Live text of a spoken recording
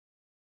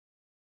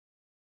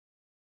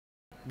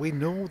We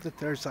know that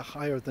there's a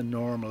higher than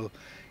normal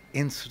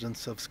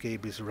incidence of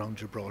scabies around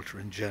Gibraltar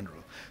in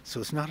general, so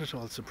it's not at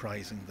all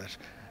surprising that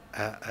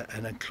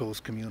an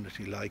enclosed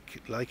community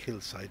like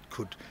Hillside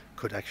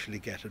could actually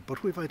get it.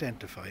 But we've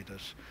identified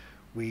it.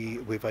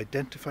 We've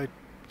identified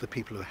the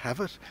people who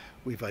have it,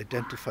 we've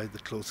identified the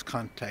close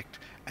contact,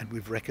 and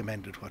we've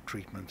recommended what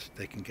treatment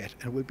they can get.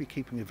 And we'll be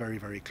keeping a very,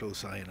 very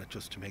close eye on it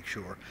just to make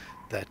sure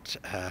that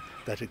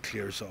that it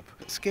clears up.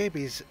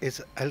 Scabies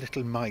is a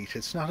little mite.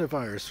 It's not a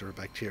virus or a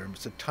bacterium.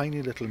 It's a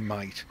tiny little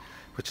mite,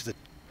 which is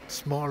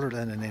smaller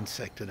than an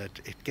insect, and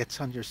it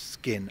gets on your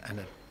skin and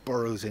it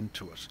burrows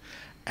into it.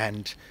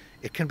 And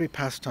it can be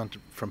passed on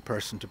from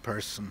person to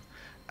person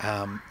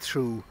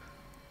through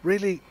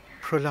really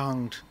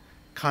prolonged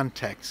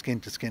contact, skin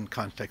to skin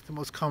contact. The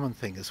most common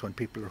thing is when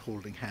people are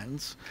holding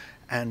hands,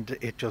 and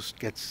it just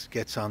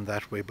gets on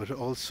that way, but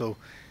also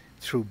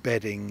through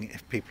bedding,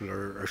 if people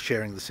are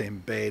sharing the same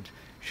bed,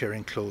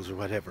 sharing clothes or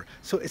whatever.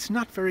 So it's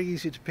not very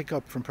easy to pick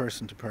up from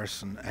person to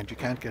person, and you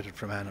can't get it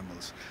from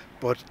animals.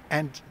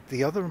 And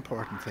the other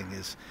important thing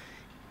is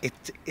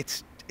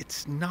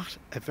it's not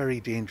a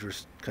very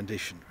dangerous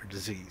condition or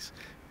disease.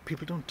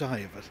 People don't die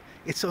of it.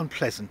 It's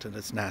unpleasant and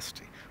it's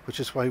nasty, which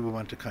is why we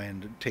want to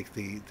kind of take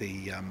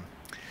the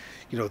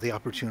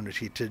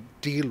opportunity to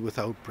deal with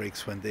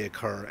outbreaks when they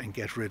occur and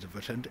get rid of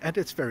it, and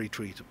it's very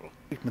treatable.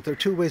 There are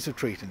two ways of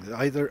treating it: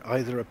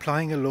 either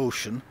applying a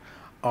lotion,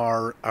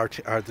 or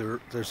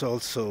there's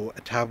also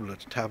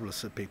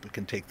tablets that people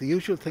can take. The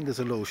usual thing is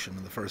a lotion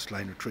in the first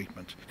line of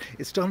treatment.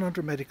 It's done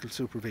under medical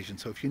supervision,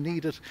 so if you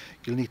need it,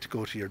 you'll need to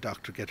go to your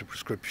doctor, get a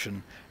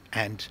prescription,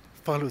 and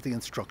follow the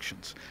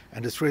instructions.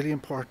 And it's really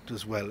important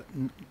as well,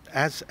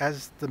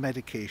 as the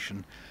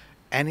medication,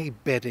 any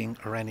bedding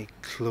or any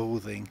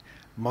clothing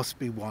must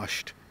be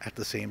washed at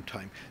the same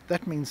time.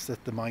 That means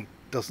that the mite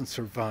doesn't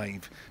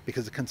survive,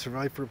 because it can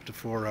survive for up to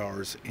 4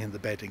 hours in the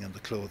bedding and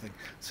the clothing.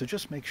 So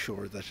just make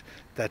sure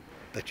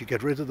that you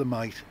get rid of the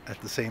mite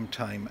at the same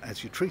time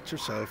as you treat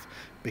yourself,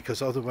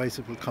 because otherwise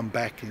it will come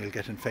back and you'll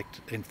get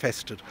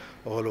infested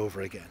all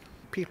over again.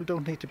 People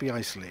don't need to be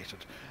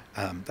isolated.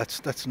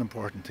 That's an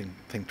important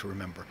thing to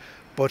remember.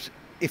 But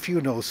if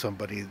you know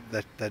somebody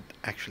that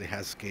actually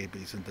has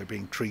scabies and they're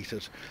being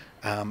treated,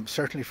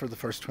 certainly for the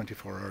first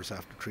 24 hours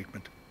after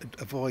treatment,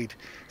 avoid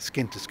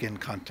skin-to-skin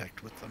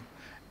contact with them.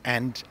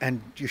 And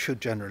you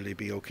should generally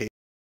be okay.